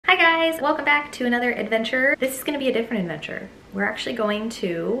Hi guys, welcome back to another adventure. This is gonna be a different adventure. We're actually going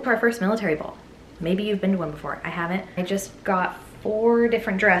to our first military ball. Maybe you've been to one before, I haven't. I just got 4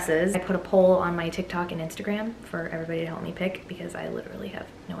 different dresses. I put a poll on my TikTok and Instagram for everybody to help me pick because I literally have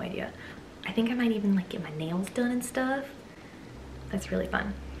no idea. I think I might even like get my nails done and stuff. That's really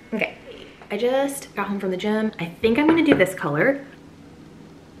fun. Okay, I just got home from the gym. I think I'm gonna do this color.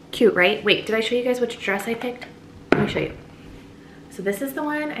 Cute, right? Wait, did I show you guys which dress I picked? Let me show you. So this is the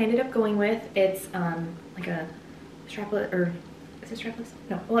one I ended up going with. It's like a straplet, or is it strapless?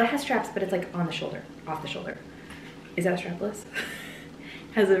 No, well it has straps, but it's like on the shoulder, off the shoulder. Is that a strapless?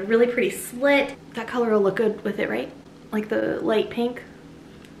 Has a really pretty slit. That color will look good with it, right? Like the light pink.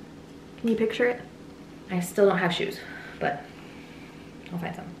 Can you picture it? I still don't have shoes, but I'll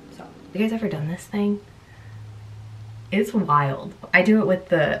find some. So, you guys ever done this thing? It's wild. I do it with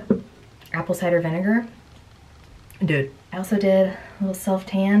the apple cider vinegar. Dude. I also did a little self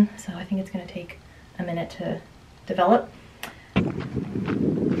tan, so I think it's gonna take a minute to develop. I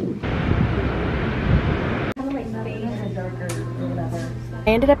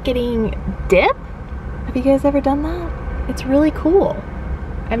ended up getting dip. Have you guys ever done that? It's really cool.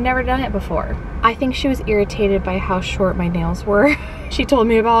 I've never done it before. I think she was irritated by how short my nails were. She told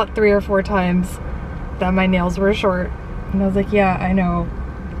me about 3 or 4 times that my nails were short. And I was like, yeah, I know.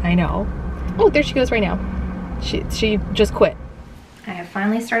 Oh, there she goes right now. She just quit. I have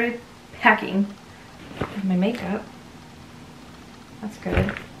finally started packing my makeup. That's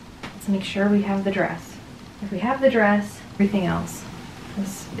good. Let's make sure we have the dress. If we have the dress, everything else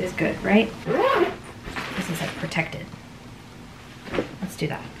is good, right? This is like protected. Let's do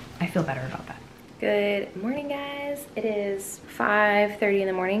that. I feel better about that. Good morning, guys. It is 5:30 in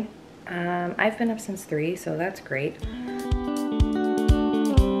the morning. I've been up since 3, so that's great.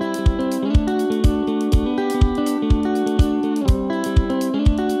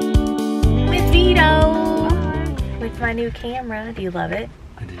 With my new camera. Do you love it?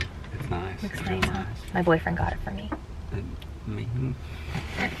 I do. It's nice. Looks nice, huh? My boyfriend got it for me. Me?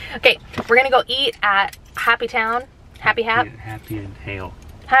 Okay, we're gonna go eat at Happy Town. Happy Hap? Happy and Hale.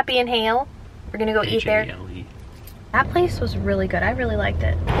 Happy and Hale. We're gonna go eat there. H-A-L-E. That place was really good. I really liked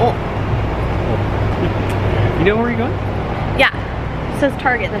it. Oh. You know where you're going? Yeah. It says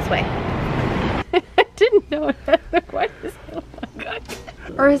Target this way. I didn't know that. Why is it? Oh my God.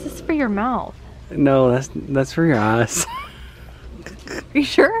 Or is this for your mouth? No, that's for your eyes. Are you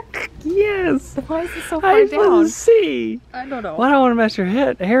sure? Yes. Why is it so far down? See. I don't know. Well, I don't want to mess your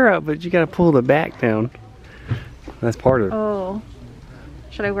hair up, but you got to pull the back down. That's part of it. Oh.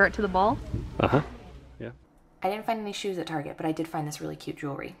 Should I wear it to the ball? Uh-huh. Yeah. I didn't find any shoes at Target, but I did find this really cute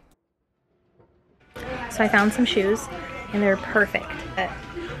jewelry. So I found some shoes, and they're perfect.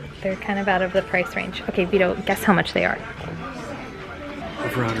 They're kind of out of the price range. Okay, Vito, guess how much they are.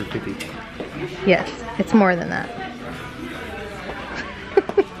 Over 150. Yes, it's more than that.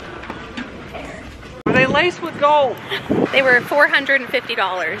 Were they laced with gold? They were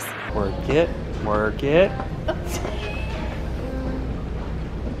 $450. Work it. Work it.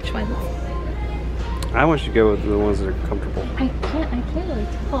 Which ones? I want you to go with the ones that are comfortable. I can't really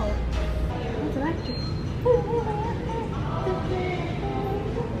tell. What's that?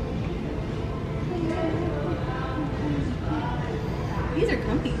 These are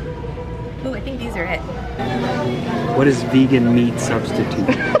comfy. Oh, I think these are it. What is vegan meat substitute?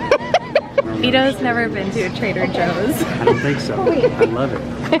 Vito's never been to a Trader Joe's. I don't think so. I love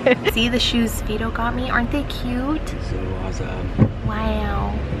it. See the shoes Vito got me? Aren't they cute? So it was,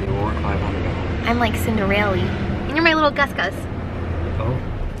 Wow. they were $500. I'm like Cinderella. And you're my little Gus Gus. Oh.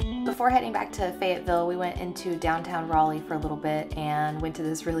 Before heading back to Fayetteville, we went into downtown Raleigh for a little bit and went to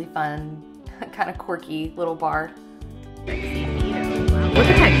this really fun, kind of quirky little bar. Look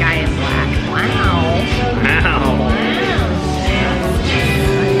at that guy in black. Wow. Wow.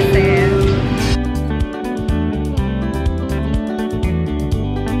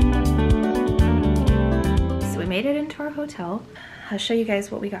 So we made it into our hotel. I'll show you guys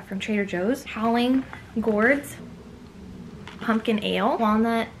what we got from Trader Joe's. Howling gourds, pumpkin ale,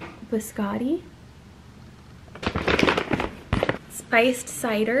 walnut biscotti, spiced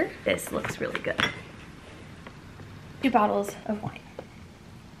cider. This looks really good. 2 bottles of wine.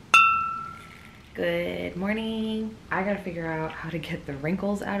 Good morning. I gotta figure out how to get the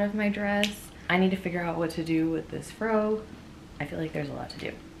wrinkles out of my dress. I need to figure out what to do with this fro. I feel like there's a lot to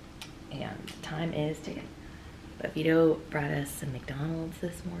do. And time is ticking. But Vito brought us some McDonald's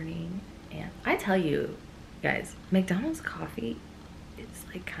this morning. And I tell you, guys, McDonald's coffee is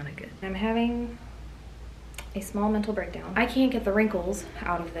like kind of good. I'm having a small mental breakdown. I can't get the wrinkles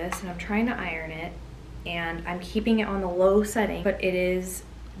out of this and I'm trying to iron it and I'm keeping it on the low setting, but it is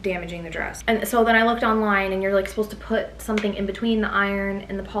damaging the dress. And so then I looked online and you're like supposed to put something in between the iron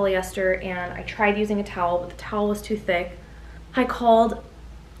and the polyester, and I tried using a towel, but the towel was too thick. I called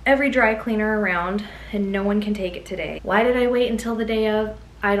every dry cleaner around and no one can take it today. Why did I wait until the day of?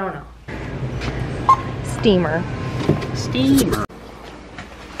 I don't know. Steamer. Steamer.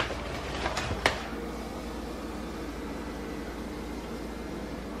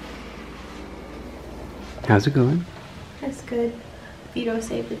 How's it going? That's good. Vito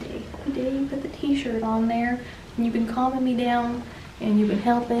saved the day. The day you put the t-shirt on there, and you've been calming me down, and you've been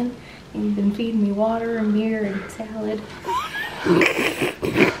helping, and you've been feeding me water and beer and salad.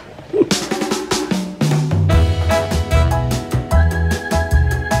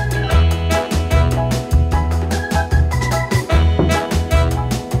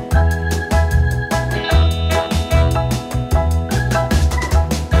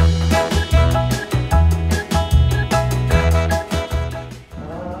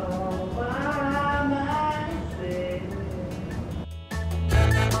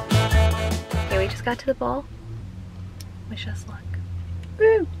 Got to the ball. Wish us luck.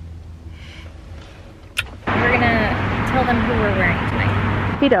 Woo! We're gonna tell them who we're wearing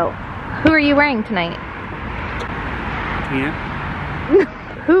tonight. Vito, who are you wearing tonight? Tina?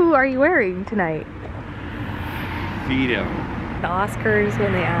 Who are you wearing tonight? Vito. The Oscars,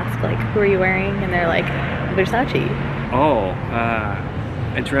 when they ask like who are you wearing, and they're like Versace. Oh,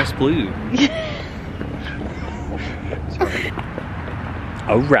 a dress blue. Sorry.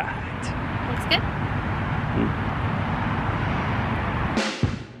 All right. Looks good.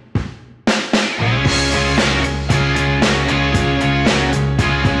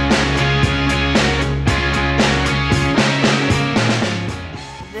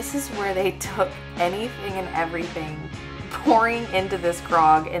 This is where they took anything and everything, pouring into this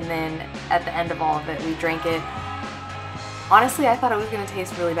grog, and then at the end of all of it, we drank it. Honestly, I thought it was going to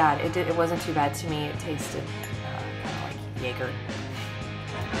taste really bad. It wasn't too bad to me. It tasted kind of like Jaeger.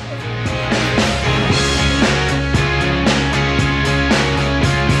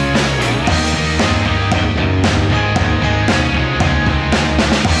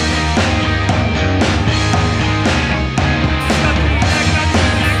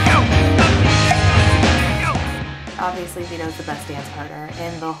 Obviously, Vito's the best dance partner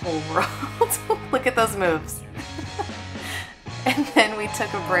in the whole world. Look at those moves. And then we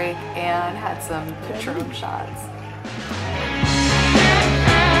took a break and had some Patron shots.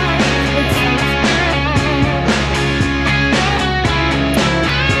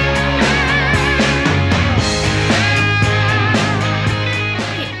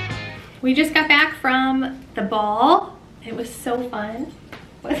 We just got back from the ball. It was so fun.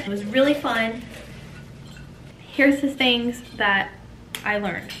 It was really fun. Here's the things that I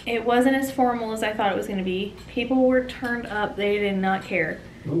learned. It wasn't as formal as I thought it was going to be. People were turned up. They did not care.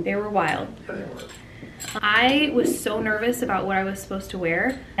 They were wild. I was so nervous about what I was supposed to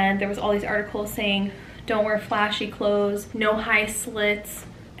wear, and there was all these articles saying don't wear flashy clothes, no high slits,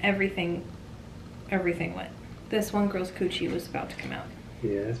 everything went. This one girl's coochie was about to come out.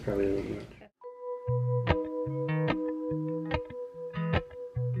 Yeah, that's probably a little much.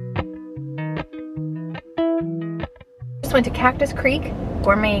 Went to Cactus Creek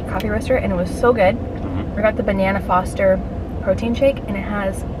Gourmet Coffee Roaster, and it was so good. We got the Banana Foster protein shake, and it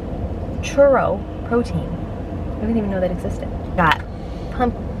has churro protein. I didn't even know that existed. Got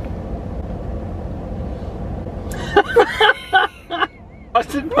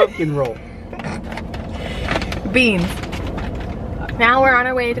Busted pumpkin roll. beans. Now we're on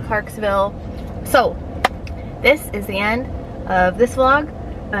our way to Clarksville. So this is the end of this vlog,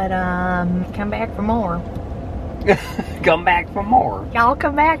 but come back for more. Come back for more. Y'all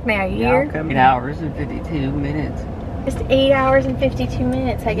come back now, you hear? 8 hours and 52 minutes. Just 8 hours and 52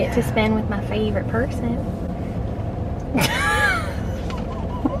 minutes I get to spend with my favorite person.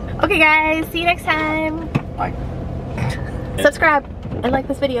 Okay guys, see you next time. Bye. Subscribe and like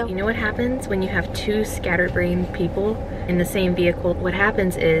this video. You know what happens when you have two scatterbrained people in the same vehicle? What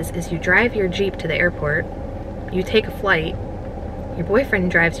happens is you drive your Jeep to the airport, you take a flight, your boyfriend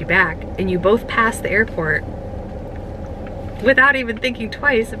drives you back, and you both pass the airport without even thinking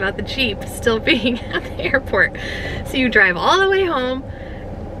twice about the Jeep still being at the airport. So you drive all the way home,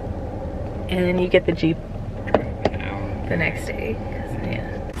 and then you get the Jeep the next day.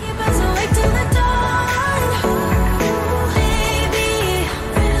 Yeah.